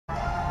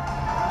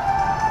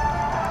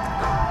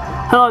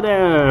Hello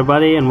there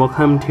everybody and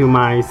welcome to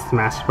my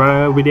Smash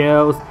Bros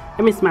videos.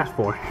 I mean Smash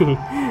 4,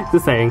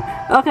 just saying.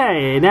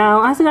 Okay,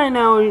 now as you guys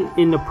know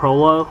in the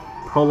prologue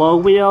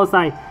videos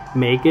I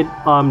make it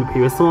the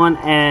previous one,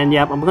 and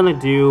yep, I'm gonna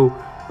do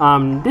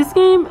this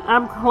game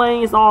I'm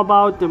playing is all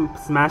about the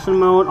Smash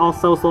mode,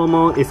 also solo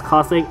mode, is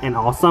classic and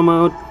also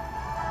mode.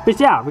 But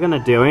yeah, we're gonna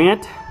doing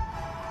it.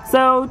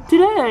 So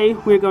today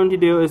we're going to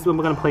do is we're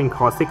gonna play in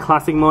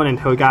classic mode and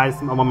tell you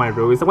guys about my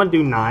rules. I'm gonna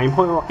do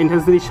 9.0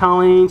 intensity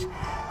challenge,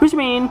 which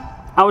means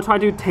I will try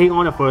to take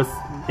on the first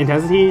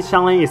intensity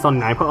challenge. It's on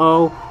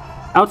 9.0.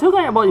 I'll tell you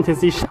guys about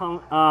intensity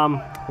challenge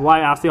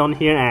why I actually on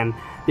here, and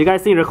you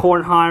guys see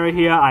record high right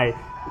here.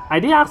 I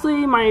did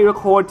actually my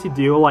record to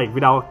do like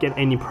without get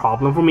any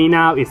problem for me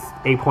now is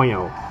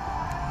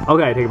 8.0.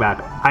 Okay, take it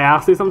back. I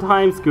actually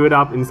sometimes screw it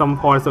up in some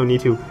parts, so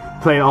need to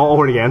play it all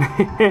over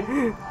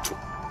again.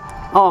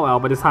 Oh well,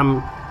 but this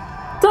time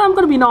I'm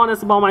gonna be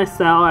honest about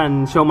myself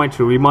and show my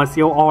true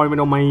emotional or even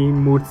though my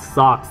mood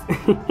sucks.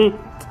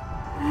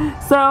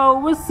 So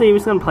we'll see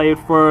who's gonna play it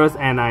first,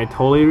 and I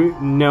totally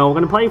know we're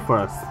gonna play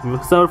first.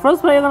 So the first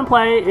player I'm gonna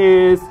play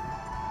is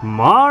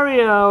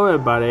Mario,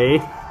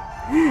 everybody.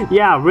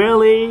 Yeah,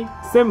 really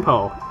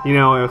simple. You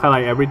know, kind of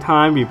like every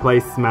time we play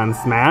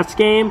Smash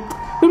game,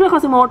 we play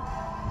classic mode.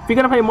 We're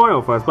gonna play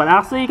Mario first, but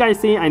actually, you guys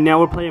see, I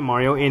never played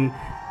Mario in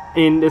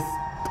this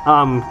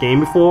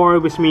game before,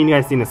 which means you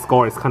guys see the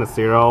score is kind of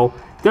 0.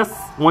 Just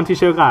want to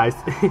show you guys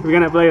we're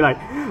gonna play like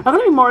I'm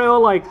gonna be Mario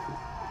like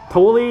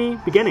totally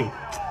beginning,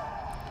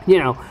 you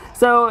know.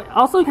 So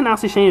also you can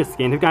actually change the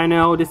skin if you guys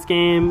know this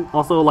game.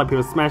 Also like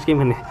people Smash game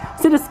can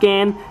see the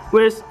skin.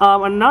 Which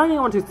another thing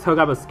I want to talk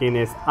about skin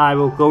is I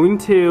will go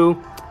into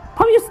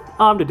probably use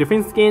the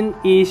different skin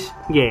each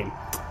game.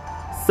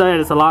 So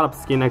there's a lot of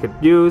skin I could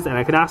use, and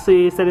I could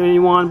actually set it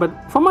anyone.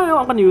 But for Mario,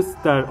 I'm gonna use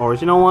the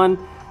original one.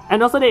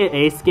 And also the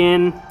A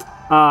skin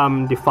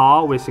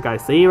default, which you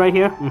guys see right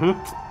here.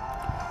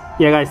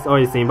 Yeah, you guys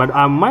already seen, but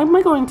I'm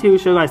going to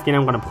show you guys skin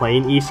I'm gonna play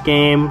in each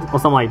game or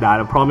something like that.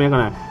 I'm probably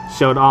gonna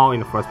show it all in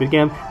the first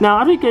game. Now,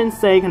 after you can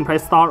say you can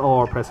press start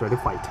or press ready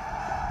to fight.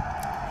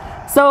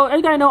 So as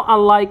you guys know,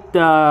 unlike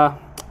the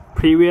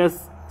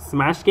previous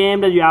Smash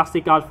game that you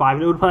actually got 5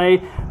 minutes to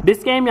play,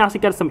 this game you actually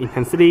get some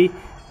intensity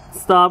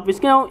stuff. Which,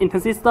 you know,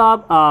 intensity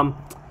stuff.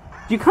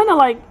 You kind of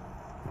like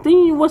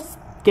think what's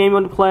game you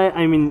want to play,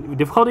 I mean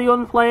difficulty you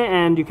want to play,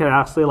 and you can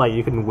actually like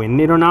you can win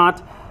it or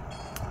not.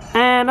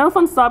 And another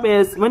fun stuff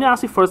is when you're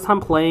actually first time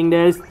playing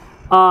this,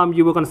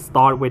 you were gonna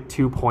start with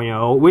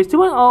 2.0. With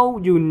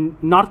 2.0, you're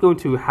not going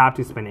to have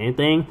to spend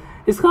anything.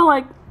 It's kind of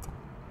like,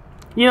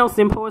 you know,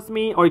 simple as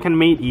me, or you can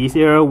make it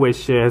easier,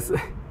 which is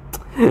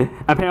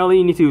apparently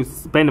you need to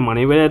spend the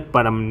money with it.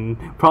 But I'm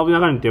probably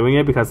not gonna doing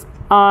it because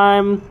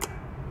I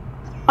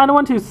don't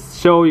want to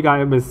show you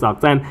guys it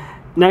sucks. And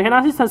now you can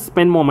actually just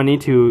spend more money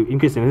to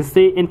increase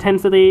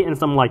intensity and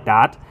something like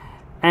that,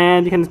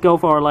 and you can go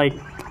for like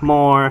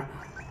more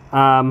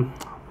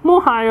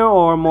higher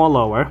or more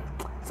lower.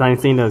 So I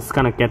think it's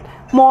gonna get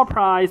more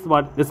price,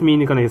 but this means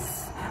you're gonna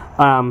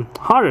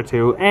harder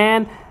to.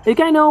 And if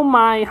you know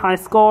my high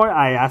score,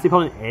 I actually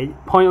put an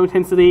 8.0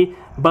 intensity,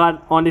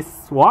 but on this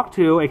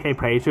walkthrough, aka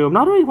playthrough, I'm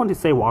not really want to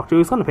say walkthrough,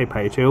 it's gonna play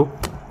playthrough.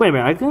 Wait a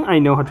minute, I think I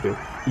know how to do.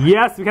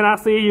 Yes, we can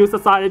actually use the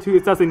side to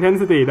adjust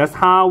intensity. That's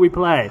how we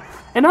play.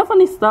 Another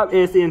funny stuff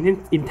is the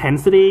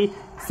intensity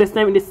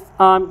system in this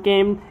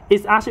game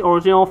is actually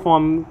original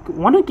from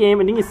one of the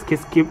game. I think it's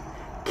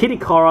Kid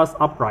Icarus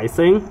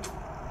Uprising.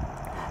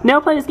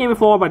 Never played this game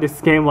before, but this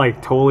game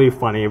like totally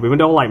funny. Even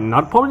though like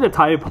not probably the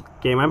type of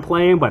game I'm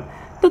playing, but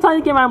the type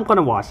of game I'm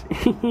gonna watch.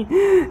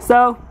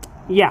 So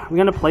yeah, we're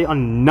gonna play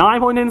on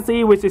 9.0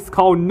 intensity, which is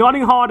called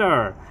Nothing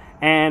Harder.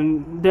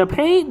 And the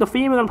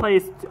fee we're gonna play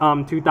is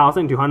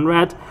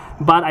 2,200.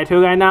 But I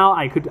told you guys now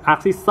I could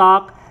actually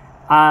suck.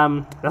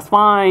 That's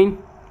fine,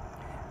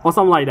 or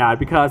something like that,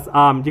 because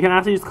you can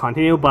actually just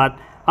continue. But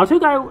I'll show you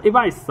guys if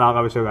I suck.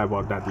 I will show you guys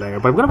about that later.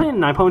 But we're gonna play in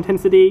 9.0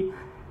 intensity.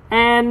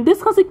 And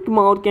this classic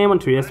mode game on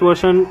 3DS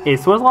version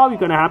is first of all we're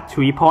gonna have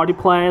 3-party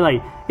play.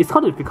 Like it's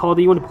called the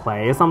difficulty you want to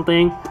play or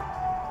something.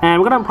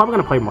 And we're probably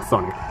gonna play more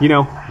Sonic. You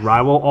know,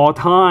 rival all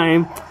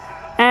time.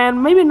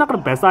 And maybe not the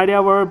best idea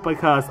ever,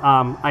 because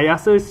I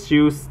also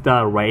choose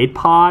the raid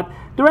part.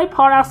 The raid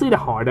part actually the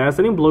hardest.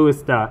 I think blue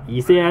is the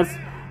easiest,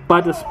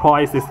 but the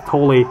price is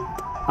totally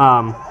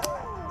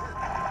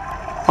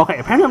okay.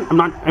 Apparently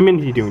I'm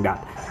into doing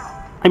that.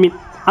 I mean,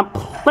 I'm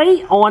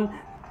playing on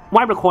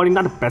while recording,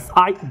 not the best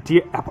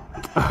idea ever.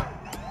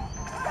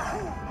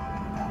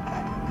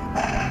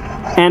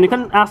 And you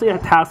can actually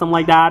attack something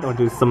like that or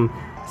do some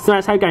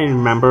Smash I can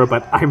remember,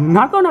 but I'm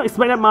not gonna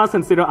explain that much,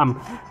 consider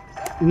I'm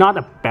not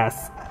the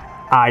best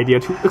idea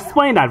to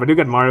explain that. But you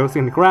get Mario's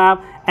in the grab,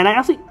 and I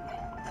actually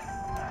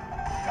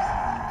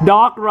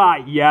dog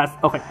ride, yes,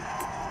 okay.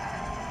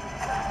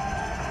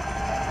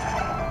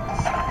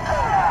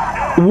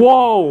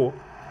 Whoa,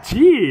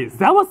 jeez,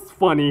 that was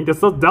funny.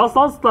 That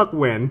was stuck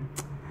win.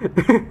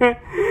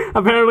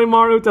 Apparently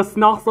Mario just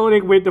knocked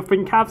Sonic with the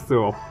Fin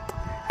Capsule.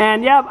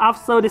 And yeah,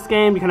 after this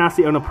game you can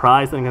actually earn a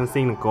prize and you can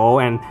see the goal.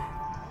 And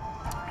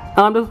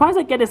The surprise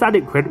I get is that the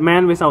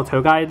equipment with our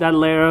tour guide that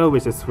layer,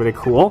 which is really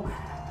cool.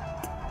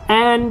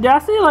 And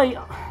actually, like,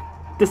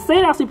 the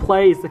state actually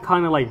plays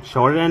kind of like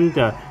shorter than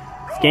the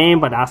game,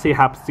 but actually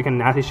you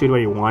can actually shoot where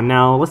you want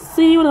now. Let's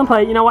see what I'm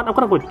play. You know what? I'm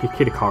gonna go to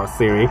Kid Car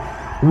series.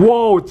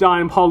 Whoa,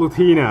 giant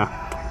Palutena.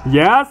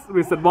 Yes,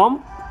 Reset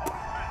Bomb.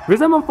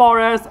 Reset Bomb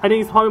Forest, I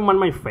think it's probably one of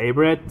my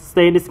favorite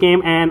state in this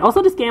game, and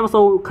also this game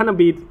also kind of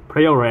be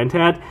player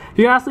oriented.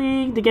 You can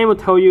actually, the game will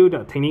tell you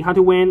the technique how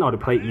to win or to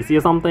play easy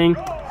or something.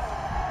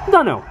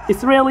 Don't know,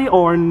 it's really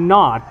or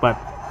not, but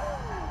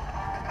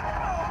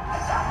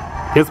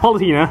here's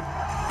Palutena.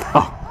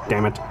 Oh,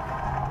 damn it.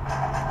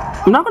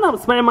 I'm not gonna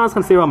spend much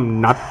consider I'm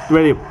not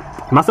really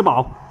Master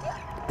Ball.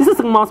 This is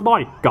a Master Ball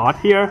I got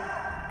here,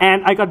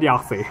 and I got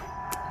Deoxys.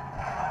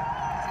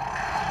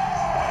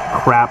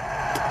 Crap.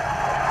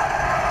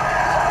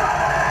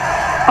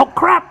 Oh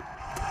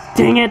crap!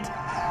 Dang it!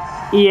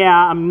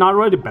 Yeah, I'm not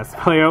really the best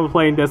player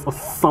playing this or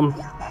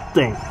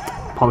something.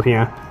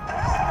 Palutena.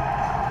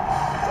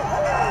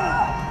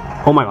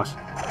 Oh my gosh.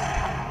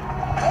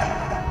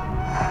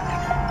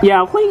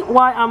 Yeah, I think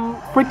why I'm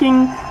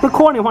freaking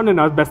recording one of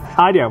the best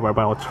idea ever,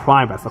 but I'll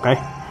try my best, okay?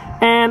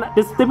 And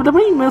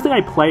the music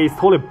I play is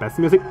totally the best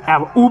music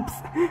ever. Oops!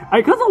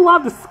 I kind of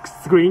love the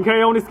screen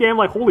carry on this game,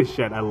 like holy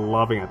shit, I'm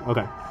loving it.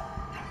 Okay.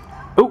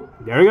 Oh,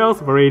 there he goes,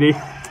 Verity.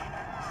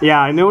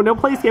 Yeah, I know no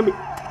play this game.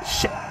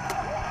 Shit.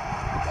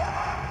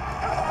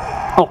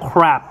 Oh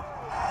crap.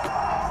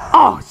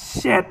 Oh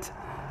shit.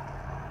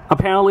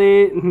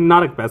 Apparently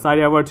not the best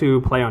idea ever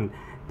to play on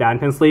that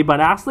intensely, but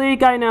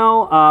actually I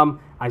know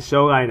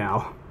I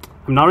now.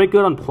 I'm not really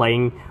good on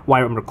playing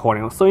while I'm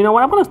recording. So you know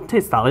what, I'm gonna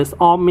take stylus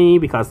on me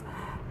because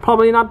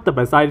probably not the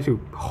best idea to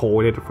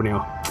hold it for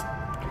now.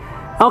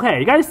 Okay,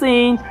 you guys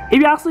seen, if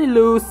you actually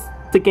lose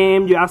the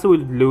game, you actually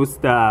will lose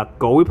the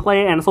goal we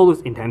play and also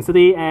lose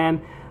intensity,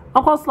 and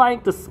of course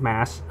like the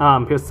Smash,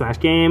 pure Smash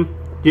game,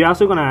 you're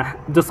actually gonna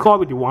the score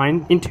will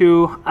rewind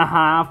into a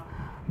half.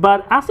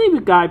 But actually if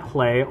you guys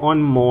play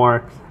on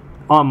more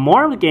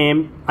of the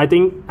game, I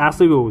think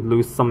actually we'll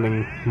lose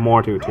something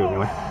more too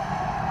anyway.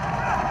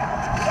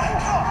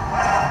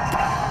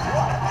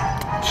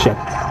 Shit.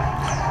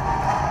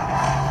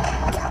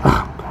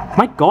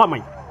 My god,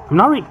 I'm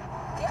not really.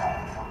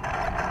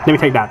 Let me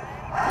take that.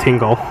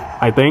 Tingle,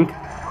 I think.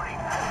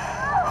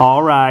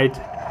 Alright.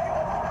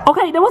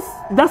 Okay,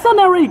 that's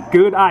not a really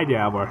good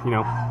idea ever, you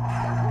know.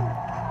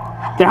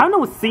 They have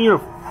no senior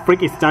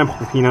freaking Stein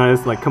Palutena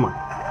is like, come on.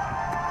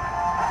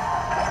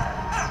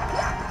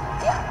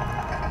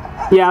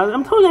 Yeah,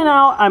 I'm telling you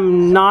now,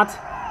 I'm not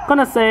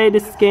gonna say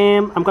this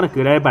game, I'm gonna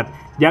good at it, but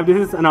yeah, this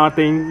is another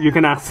thing you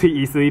can actually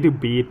easily to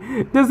beat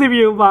the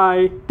CPU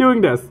by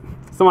doing this.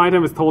 Some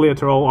item is totally a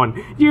troll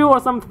on you or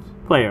some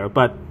player,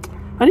 but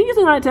I think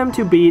using an item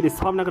to beat is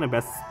probably not gonna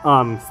best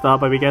stuff,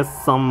 but we get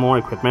some more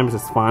equipment, which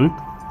is fun.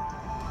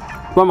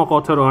 One more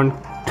goal total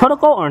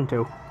goal earn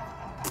 2.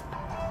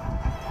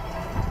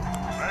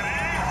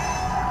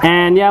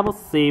 And yeah, we'll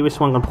see which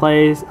one gonna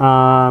play. You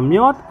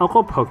know what? I'll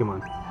go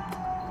Pokemon.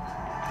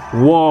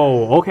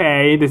 Whoa,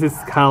 okay, this is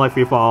kind of like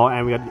free fall,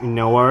 and we got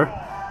Noah,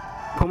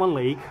 Pokemon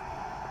League.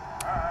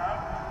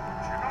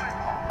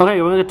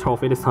 Okay, we're gonna get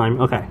trophy this time.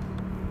 Okay.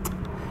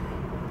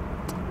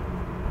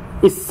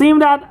 It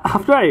seemed that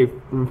after I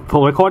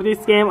recorded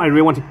this game, I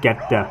really want to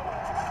get the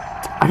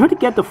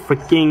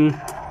freaking,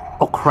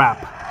 oh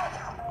crap.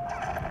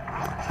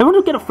 I want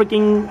to get a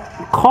freaking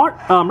card,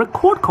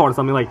 record card or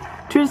something, like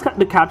choose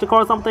the capture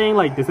card or something.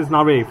 Like this is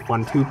not really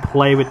fun to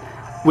play with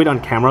on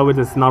camera, which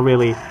is not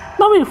really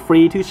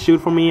free to shoot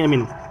for me. I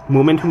mean,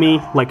 movement to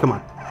me, like come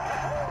on.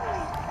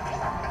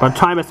 But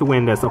try best to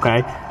win this,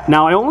 okay?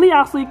 Now I only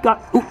actually got,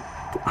 ooh,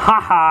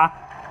 haha.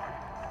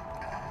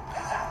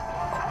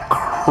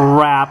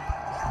 Crap.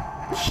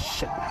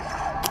 Shit.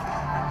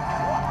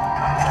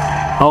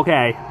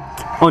 Okay.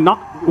 Oh, not,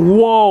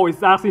 whoa,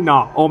 it's actually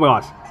not. Oh my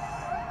gosh.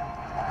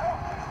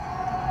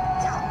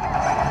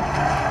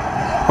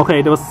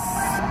 Okay, there was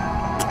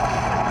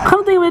kind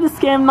of thing with this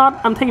game.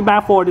 I'm taking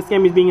back for this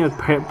game is being a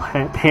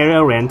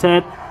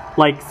player-oriented.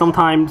 Like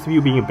sometimes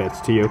you being a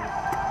bitch to you.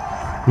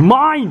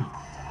 Mine.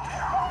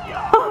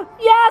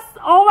 Yes!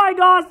 Oh my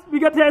gosh, we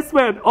got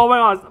Testman. Oh my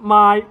gosh,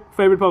 my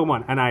favorite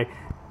Pokemon, and I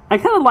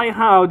kind of like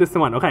how this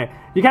one. Okay,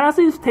 you can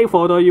actually take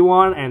photo you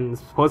want and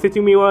post it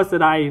to me.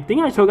 That I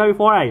think I showed you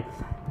before. I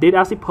did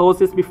actually post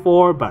this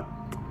before, but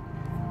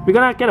we're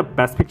gonna get a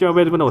best picture of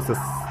it. Even though it's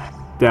just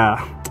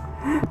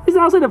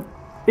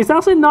it's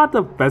actually not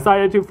the best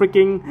idea to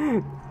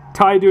freaking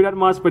try to do that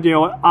much, but you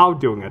know what? I'm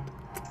doing it.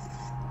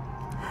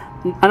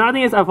 Another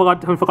thing is I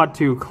forgot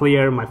to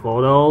clear my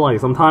photo. Like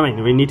sometimes I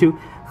really need to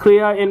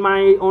clear in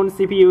my own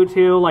CPU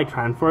to like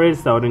transfer it,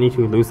 so I don't need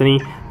to lose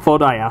any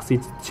photo I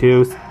actually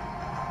choose.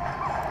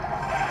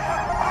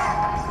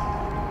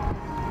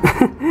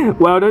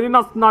 Well,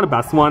 that's not the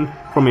best one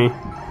for me.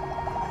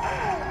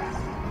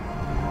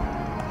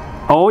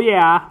 Oh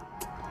yeah,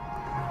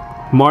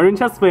 Martin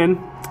Chespin.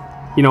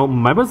 You know,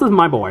 this is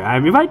my boy.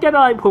 If I get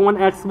like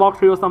Pokemon X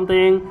walkthrough or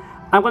something,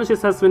 I'm gonna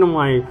choose Chespin on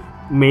my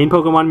main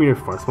Pokemon, maybe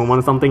first Pokemon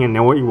or something, and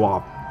never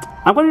evolve.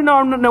 I'm going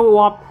to know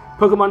what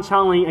Pokemon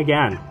channeling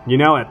again. You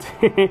know it.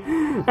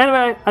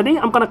 Anyway, I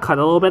think I'm gonna cut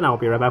a little bit and I'll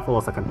be right back for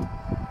a second.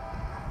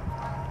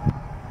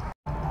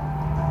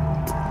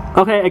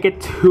 Okay, I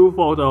get 2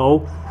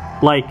 photos,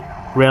 like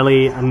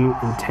really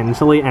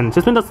unintentionally, and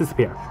just does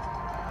disappear.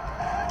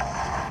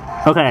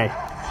 Okay.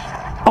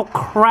 Oh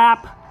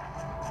crap!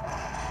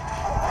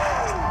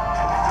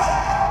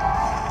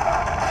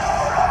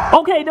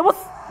 Okay, that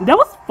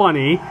was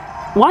funny.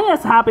 Why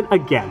has happened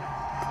again?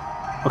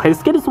 Okay,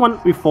 let's get this one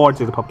before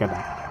Jigglypuff get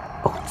that.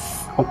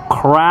 Oh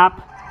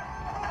crap!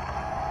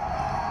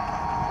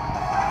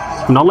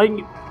 I'm not letting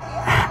you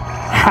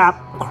have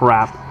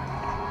crap.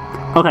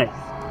 Okay.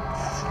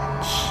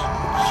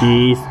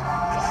 Jeez.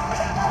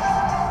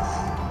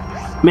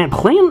 Man,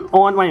 playing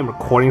on while I'm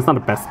recording is not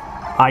the best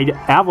idea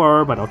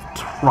ever, but I'll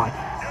try.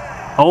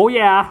 Oh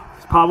yeah,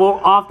 power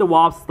of the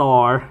Warp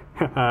Star.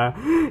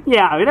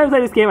 Yeah, when I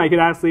play this game, I could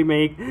actually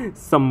make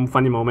some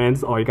funny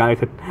moments, or you guys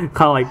could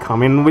kind of like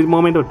comment with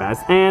moment with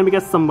best, and we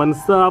get some fun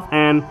stuff.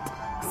 And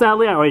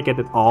sadly, I already get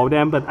all of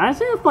them. But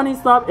actually, the funny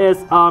stuff is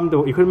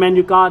the equipment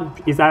you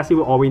got is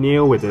actually all we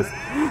knew, which is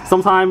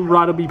sometimes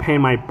rather be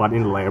paying my butt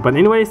in the layer. But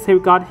anyways, we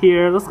got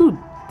here. Let's go.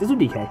 This is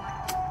DK.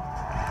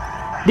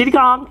 Diddy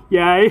Kong,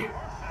 yay!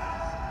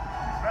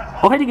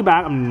 Okay, take it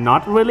back. I'm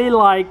not really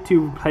like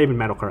to play with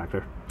metal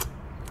character.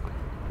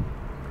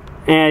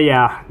 And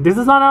yeah, this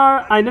is not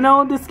our. I don't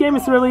know. This game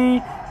is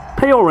really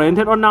play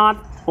oriented or not,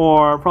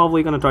 or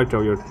probably gonna try to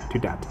show you to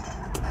that.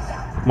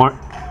 More.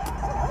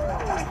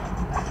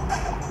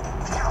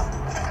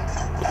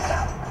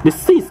 This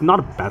C is not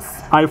the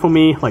best eye for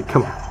me. Like,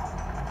 come on.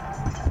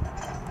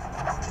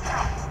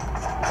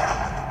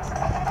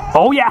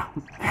 Oh yeah.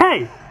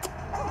 Hey,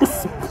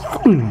 this is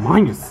fucking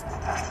minus.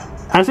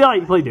 Actually, I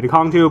play Diddy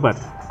Kong too, but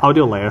I'll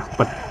do it later.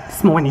 But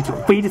this moment I need to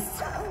feed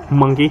this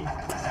monkey.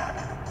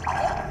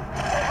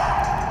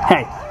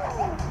 Hey.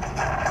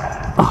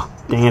 Oh,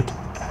 dang it.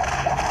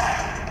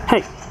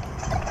 Hey.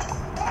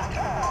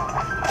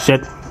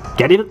 Shit.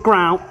 Get it to the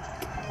ground.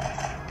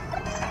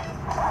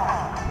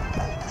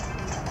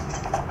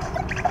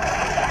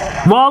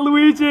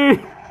 Waluigi!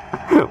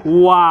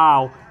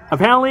 Wow.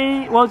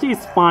 Apparently, Waluigi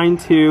is fine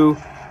to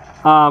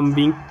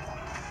being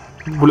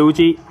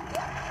Luigi.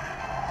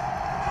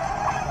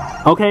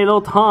 Okay,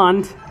 little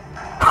taunt.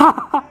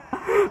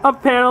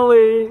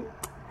 Apparently,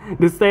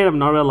 this state I'm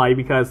not really like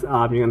because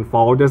you can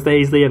follow this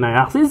easily, and I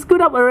actually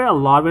screwed up a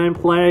lot when I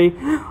play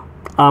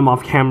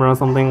off camera or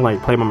something,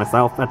 like play by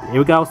myself. But here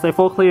we go, state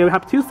full clear. We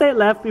have 2 states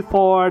left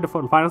before the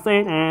final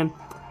state, and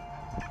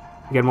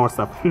get more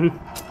stuff.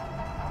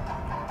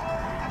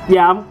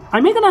 Yeah,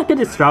 I may gonna get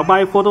distracted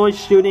by photo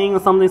shooting or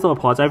something, so I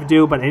apologize if I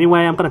do. But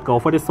anyway, I'm gonna go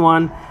for this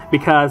one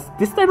because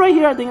this state right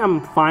here, I think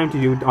I'm fine to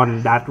do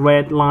on that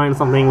red line or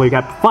something. We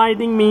got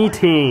Fighting Me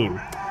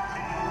team.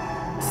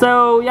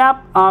 So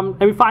yeah,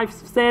 every 5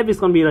 save is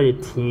gonna be like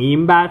a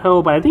team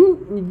battle. But I think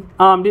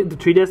the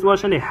 3DS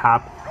version they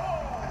have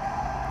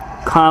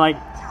kind of like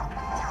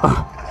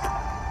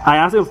I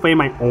actually play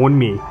my own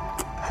me.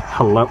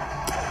 Hello.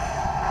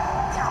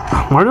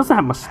 Mario doesn't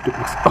have much.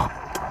 Oh,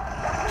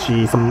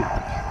 jeez,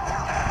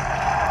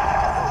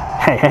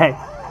 Hey.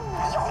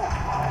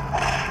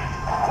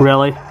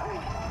 Really?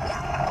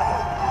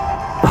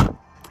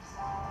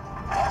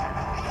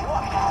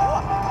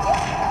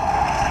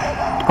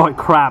 Oh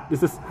crap,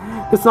 this is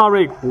not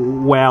really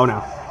well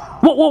now.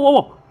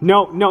 Whoa.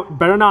 No,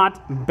 better not.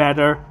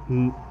 Better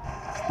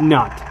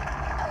not.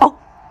 Oh,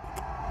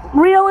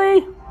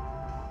 really?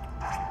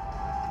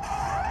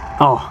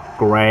 Oh,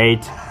 great.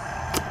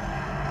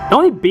 I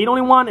only beat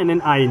one, and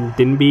then I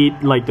didn't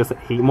beat like just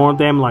 8 more of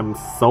them. Like, I'm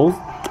so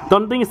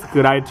don't think it's a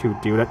good idea to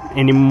do that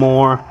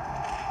anymore.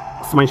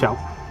 Smite Shell.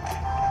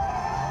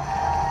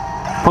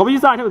 Probably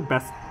use that item with the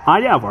best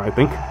idea ever, I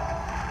think.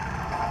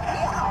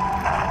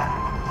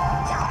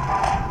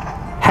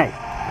 Hey.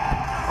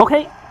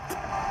 Okay.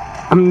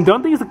 I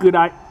don't think it's a good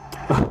idea.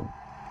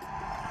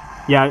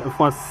 Yeah,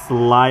 for a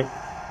slide.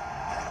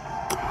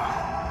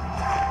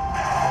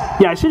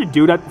 Yeah, I should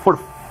do that for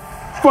the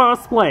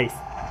first place.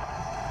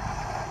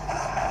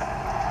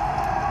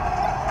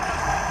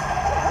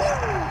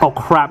 Oh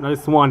crap, no,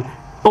 this one.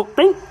 Oh,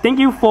 thank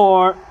you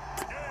for...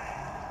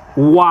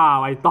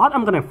 Wow, I thought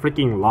I'm gonna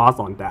freaking lose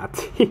on that.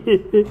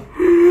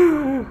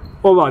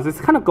 Oh well,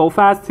 it's kind of go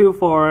fast too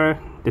for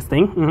this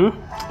thing.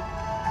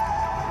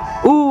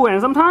 Ooh, and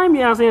sometimes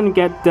you actually can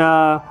get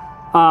the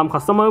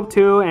custom move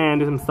too, and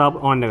do some stuff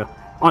on the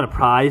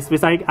price,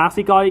 which I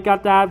actually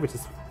got that, which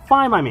is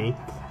fine by me.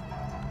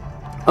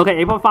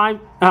 Okay,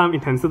 8.5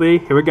 intensity,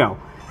 here we go.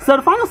 So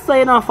the final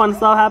state of fun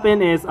stuff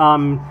happen is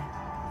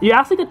you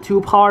actually get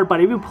 2 power,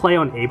 but if you play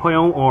on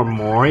 8.0 or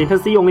more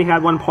intensity, you only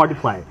have 1 part to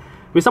play.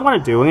 Which I'm gonna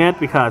doing it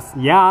because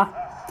yeah,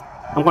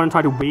 I'm gonna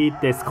try to beat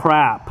this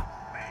crap.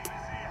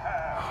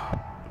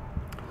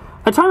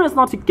 I try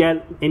not to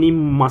get any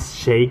much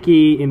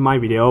shaky in my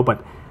video,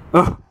 but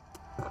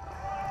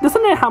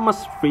doesn't it have much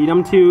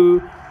freedom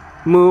to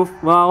move?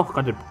 Well,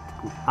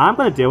 I'm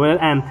gonna deal with it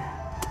and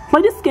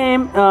play this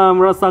game.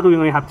 Real sucker, we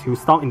only have 2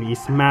 stock in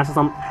each match or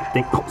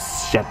something. Oh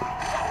shit.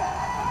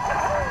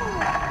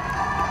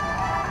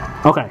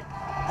 Okay.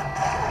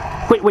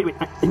 Wait.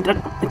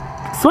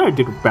 I swear I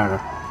did better.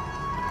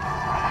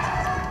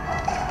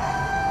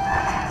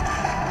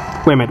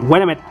 Wait a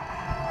minute.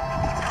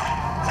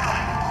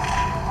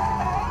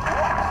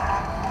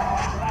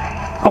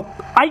 Oh,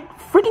 I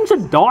freaking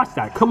should dodge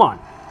that. Come on.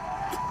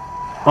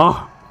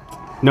 Oh,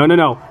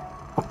 no.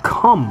 Oh,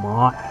 come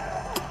on.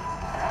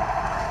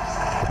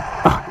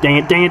 Oh, dang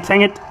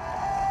it.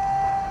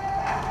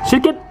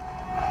 Should get...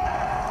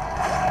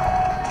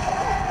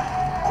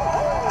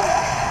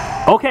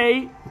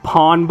 Okay,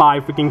 pawned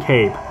by freaking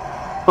Cape.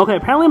 Okay,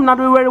 apparently I'm not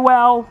doing very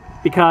well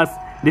because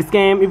this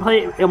game, you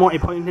play more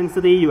A-point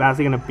intensity, you're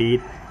actually gonna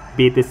beat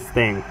this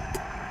thing.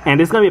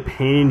 And it's gonna be a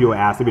pain in your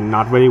ass if you're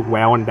not really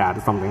well on that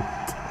or something.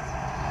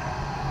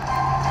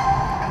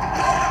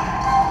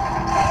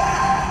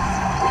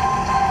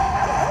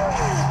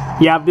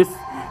 Yeah, this...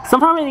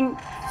 Sometimes I think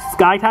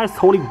Sky is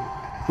totally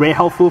very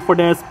helpful for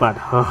this, but...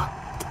 I'll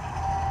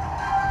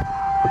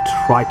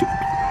try to...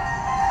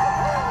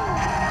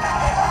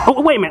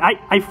 Oh, wait a minute,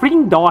 I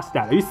freaking dodged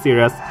that. Are you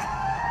serious?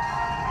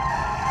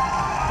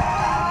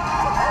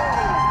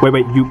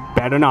 Wait, you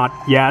better not.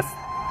 Yes.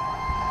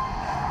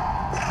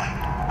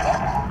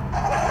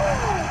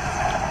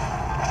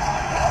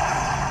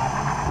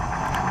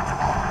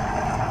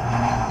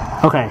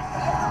 Okay.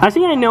 I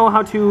think I know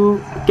how to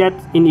get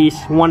in each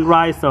one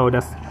right, so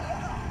that's...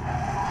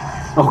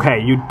 Okay,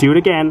 you do it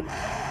again.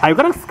 I'm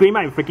gonna scream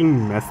I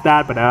freaking missed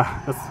that, but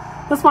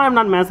that's why I'm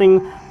not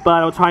messing, but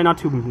I'll try not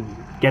to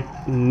get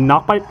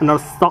knocked by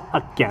another stock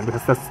again,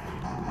 because that's...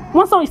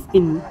 One stock is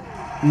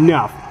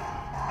enough.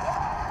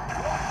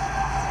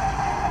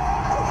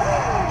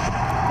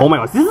 Oh my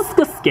gosh, this is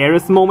the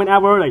scariest moment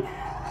ever. Like,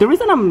 the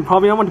reason I'm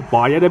probably not want to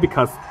buy it is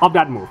because of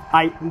that move.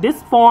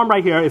 This form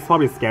right here is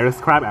probably the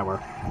scariest crap ever.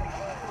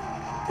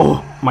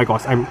 Oh my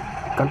gosh, I'm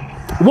gonna...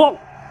 Whoa!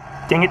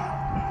 Dang it.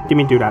 Didn't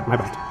mean to do that, my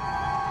bad.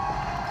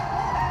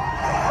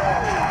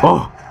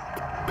 Oh,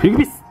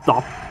 please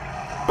stop.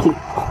 Please.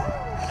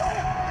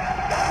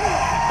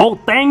 Oh,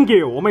 thank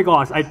you. Oh my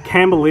gosh, I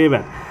can't believe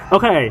it.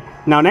 Okay,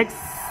 now next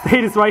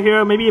hit is right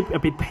here. Maybe a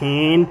bit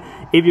pain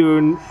if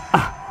you...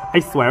 I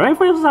swear, when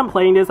first time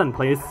playing this and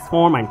play this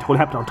form, I totally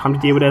have no time to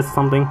deal with this or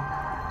something.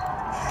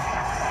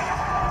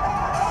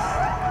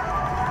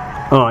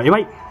 Oh,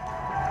 wait.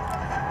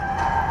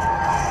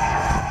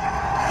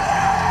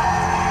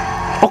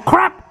 Oh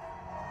crap!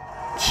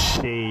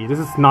 Gee, this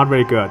is not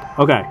very good.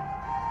 Okay.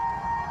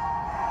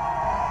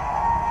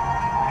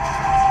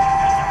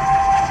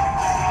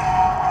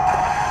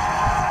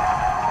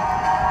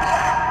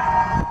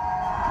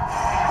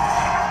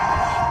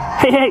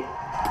 Hey!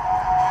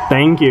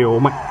 Thank you. Oh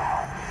my...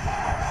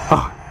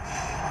 Oh.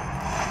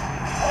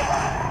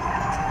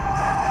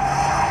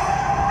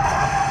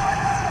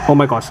 Oh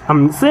my gosh.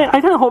 I'm saying,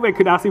 I kind of hope I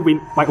could actually win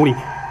by only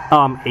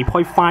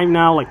 8.5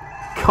 now. Like,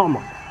 come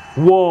on.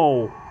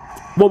 Whoa,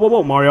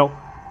 Mario.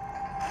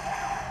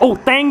 Oh,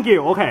 thank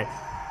you. Okay.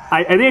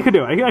 I think I could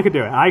do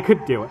it. I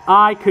could do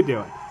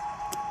it.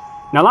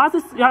 Now last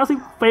is you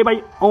actually play by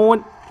your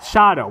own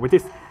shadow, which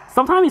is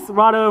sometimes it's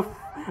rather...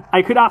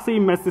 I could actually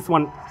mess this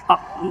one a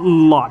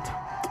lot.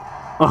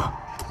 Ugh.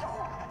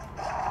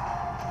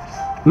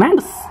 Man,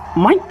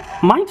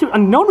 my two, I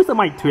noticed that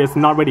my two is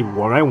not really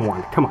what I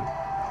want. Come on.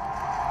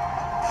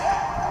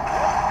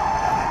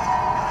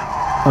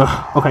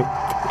 Okay,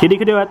 Kitty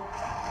could do it.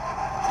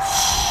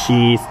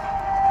 Jeez.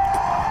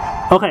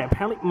 Okay,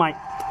 apparently my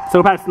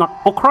Super Pad is not.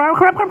 Oh crap!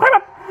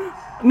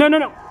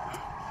 No.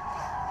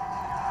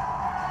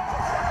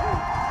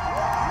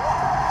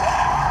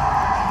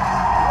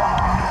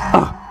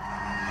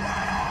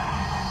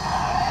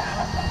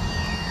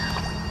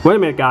 Wait a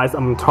minute, guys.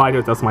 I'm trying to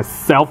adjust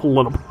myself a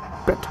little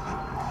bit.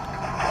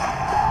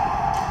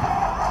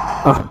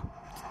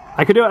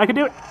 I could do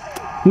it.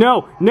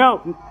 No.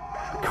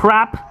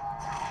 Crap.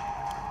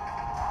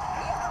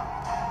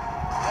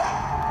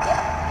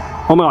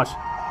 Oh my gosh.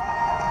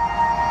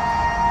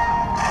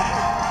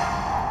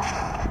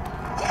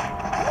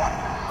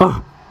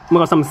 Oh my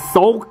gosh,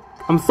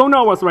 I'm so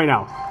nervous right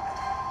now.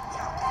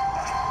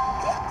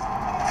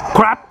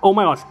 Crap. Oh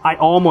my gosh, I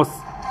almost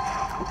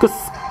got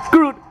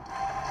screwed.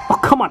 Oh,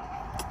 come on.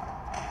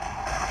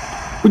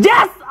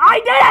 Yes,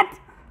 I did it!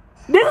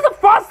 This is the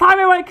first time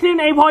I ever clean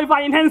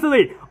 8.5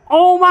 intensity.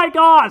 Oh my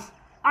gosh,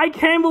 I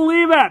can't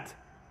believe it.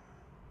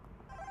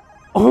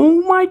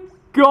 Oh my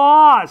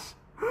gosh.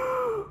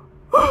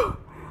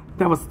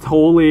 That was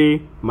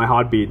totally my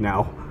heartbeat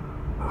now.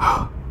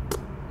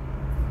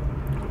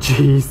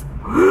 Jeez.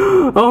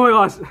 Oh my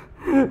gosh.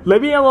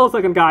 Let me have a little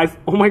second, guys.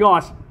 Oh my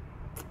gosh.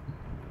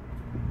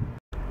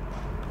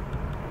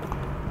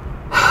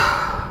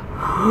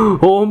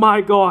 Oh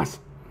my gosh.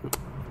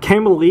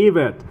 Can't believe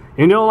it.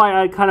 You know, like,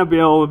 I kind of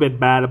feel a bit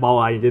bad about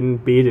I didn't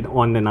beat it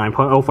on the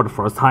 9.0 for the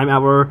first time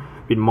ever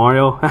with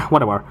Mario.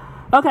 Whatever.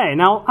 Okay,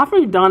 now after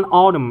you've done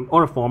all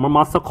the former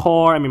Master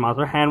Core,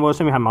 Master Hand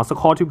version, we have Master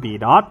Core to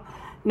beat up.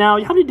 Now,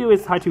 you have to do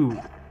is try to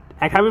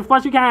act as much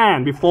as you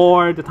can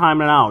before the time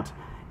runs out.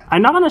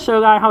 I'm not going to show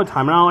you guys how to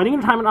time it out. I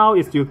think the time it out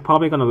is you're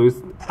probably going to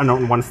lose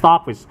one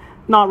stock, which is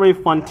not really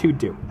fun to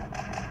do.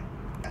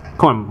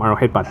 Come on, Mario,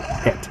 hit button,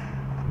 hit.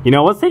 You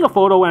know, let's take a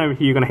photo when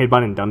you're gonna hit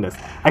button and done this.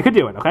 I could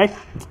do it, okay?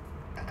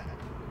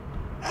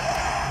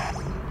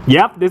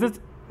 Yep, this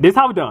is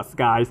how it does,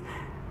 guys.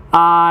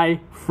 I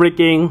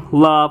freaking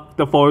love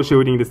the photo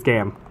shooting in this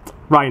game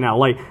right now.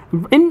 Like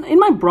in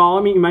my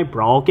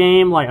brawl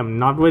game, like I'm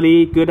not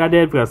really good at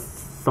it because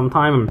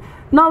sometimes I'm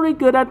not really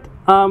good at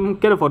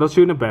get a photo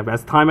shoot in the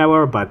best time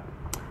ever. But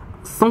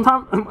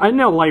sometimes I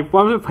know, like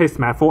when I play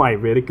Smash 4,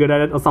 I'm really good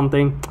at it or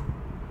something.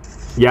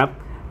 Yep,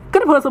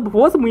 good person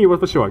was me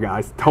for sure,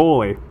 guys.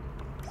 Totally.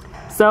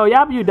 So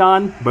yep, you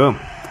done. Boom.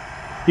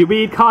 You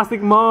beat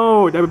Caustic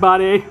Mode,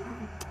 everybody.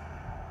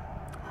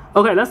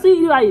 Okay, let's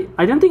see.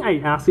 I don't think I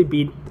actually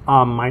beat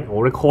my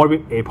old record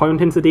with 8 point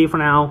intensity for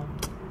now.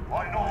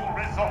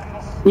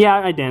 Yeah,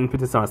 I didn't,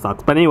 which sort of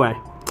sucks. But anyway,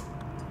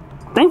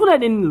 thankfully I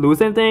didn't lose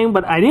anything.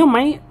 But I think I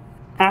might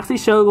actually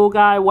show you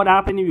guys what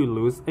happened if you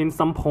lose in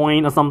some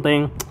point or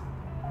something.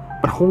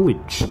 But holy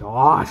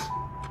gosh,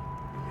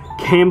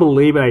 can't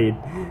believe it.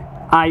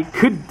 I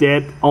could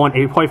did on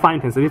 8.5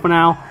 intensity for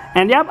now.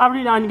 And yep, I've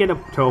already done get a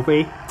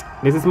trophy.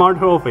 This is my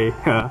trophy.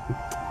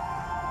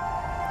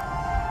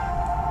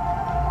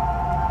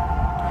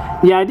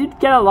 Yeah, I did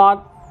get a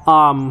lot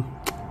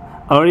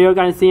earlier,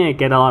 guys. See, I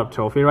get a lot of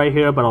trophy right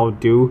here, but I'll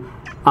do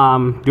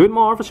it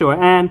more for sure.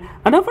 And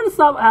another fun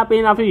stuff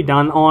happened after you're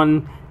done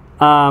on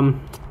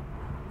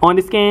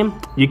this game.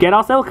 You get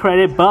also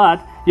credit,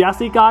 but you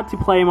actually got to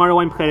play Mario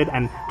 1 credit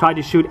and try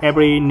to shoot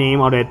every name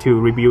of it to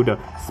review the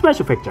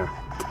special picture.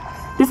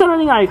 This is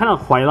something I kind of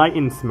quite like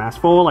in Smash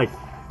 4. Like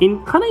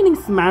in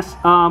Smash,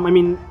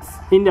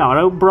 in the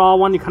other Brawl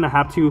one, you kind of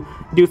have to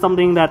do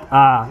something that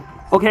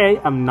okay,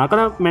 I'm not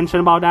gonna mention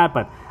about that,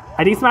 but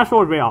I think Smash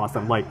 4 is very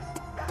awesome. Like,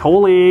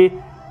 totally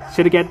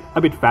should get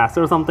a bit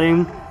faster or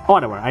something, or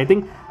whatever. I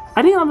think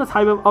I'm the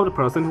type of the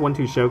person who want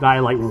to show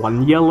guys like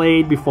 1 year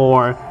late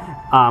before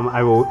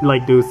I will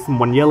like do some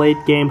 1 year late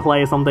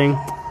gameplay or something.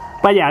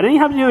 But yeah, then you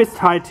have to do is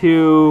try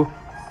to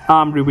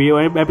review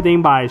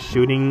everything by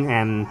shooting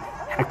and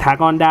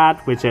attack on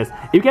that, which is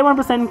if you get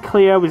 1%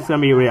 clear, which is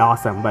gonna be really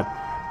awesome. But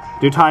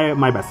do try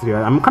my best to do it.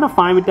 I'm kind of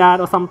fine with that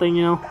or something,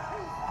 you know.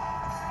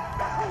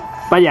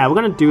 But yeah, we're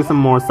gonna do some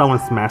more stuff on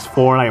Smash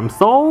 4. Like, I'm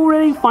so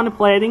really fun to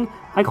play. I think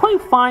I'm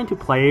quite fine to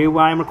play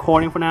while I'm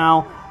recording for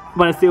now.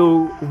 But I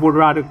still would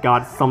rather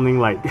got something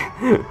like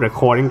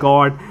recording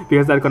guard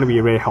because that's gonna be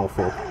really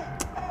helpful.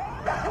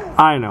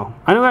 I don't know.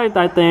 I know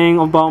that thing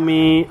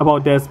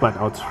about this, but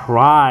I'll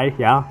try.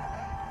 Yeah.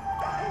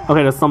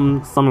 Okay, there's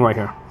something right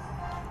here.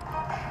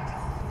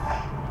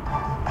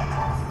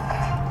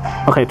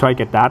 Okay, try to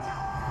get that.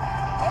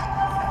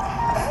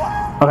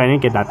 Okay, I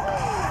didn't get that.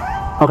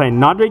 Okay,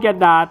 not really get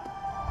that.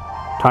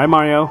 Try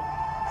Mario.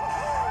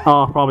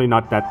 Oh, probably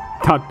not that.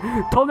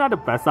 Totally not the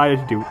best idea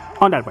to do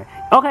on that way.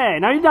 Okay,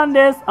 now you've done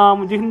this.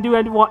 You can do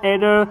it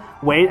either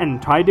wait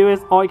and try to do it,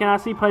 or you can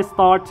actually press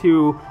start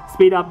to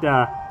speed up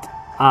the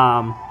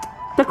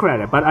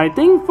credit. But I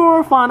think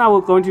for fun, I will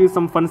go into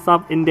some fun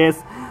stuff in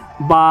this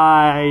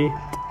by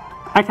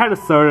attack a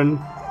certain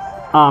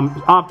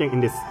object in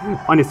this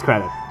on this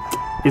credit.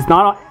 It's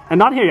not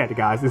here yet,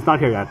 guys. It's not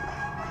here yet.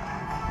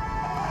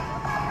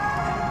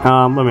 Wait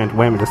a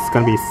minute, there's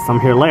gonna be some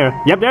here later.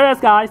 Yep, there it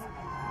is, guys.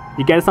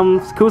 You get some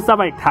cool stuff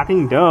by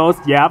attacking those,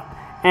 yep.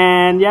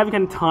 And yeah, you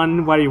can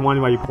turn what you want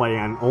while you play,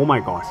 and oh my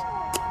gosh.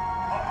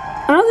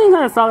 Another thing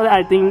that I saw that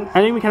I think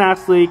we can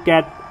actually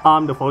get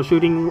the photo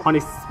shooting on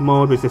this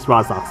mode, which is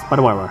rather sucks, but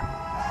whatever.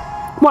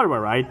 Whatever,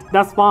 right?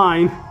 That's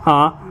fine,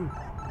 huh?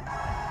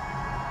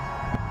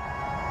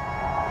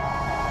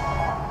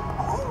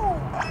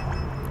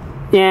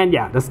 And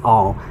yeah, that's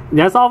all.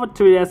 That's all for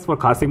 2DS for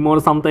classic mode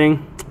or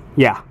something.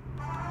 Yeah.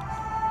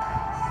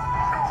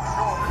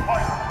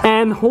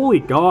 And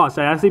holy gosh,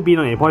 I actually beat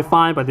on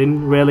 8.5, but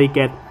didn't really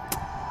get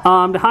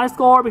the high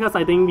score because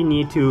I think we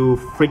need to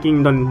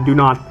freaking do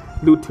not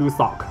do 2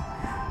 stock.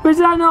 Which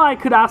I know I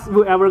could ask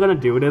whoever gonna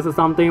do this or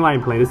something while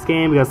I'm playing this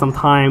game because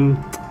sometimes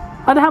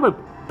I don't have a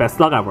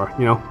best luck ever,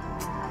 you know.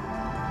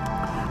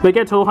 But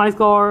get to high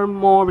score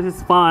more, which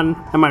is fun.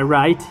 Am I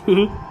right?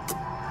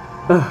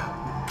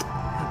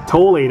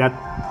 Totally that.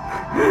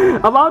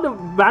 About the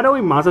battle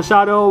with Master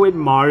Shadow with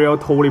Mario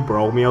totally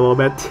broke me a little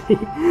bit.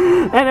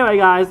 Anyway,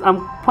 guys,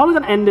 I'm probably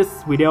gonna end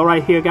this video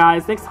right here,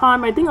 guys. Next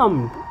time, I think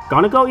I'm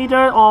gonna go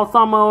either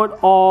All-Star Mode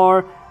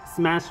or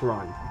Smash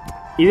Run.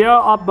 Either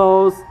of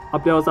those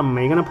I'm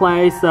gonna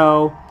play.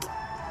 So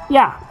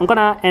yeah, I'm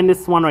gonna end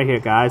this one right here,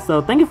 guys.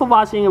 So thank you for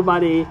watching,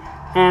 everybody.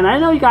 And I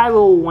know you guys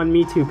will want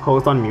me to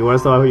post on Mirror,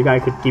 so you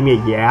guys could give me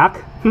a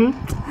yak.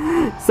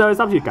 So it's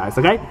up to you guys,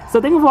 okay?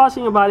 So thank you for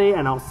watching, everybody,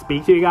 and I'll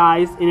speak to you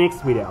guys in the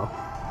next video.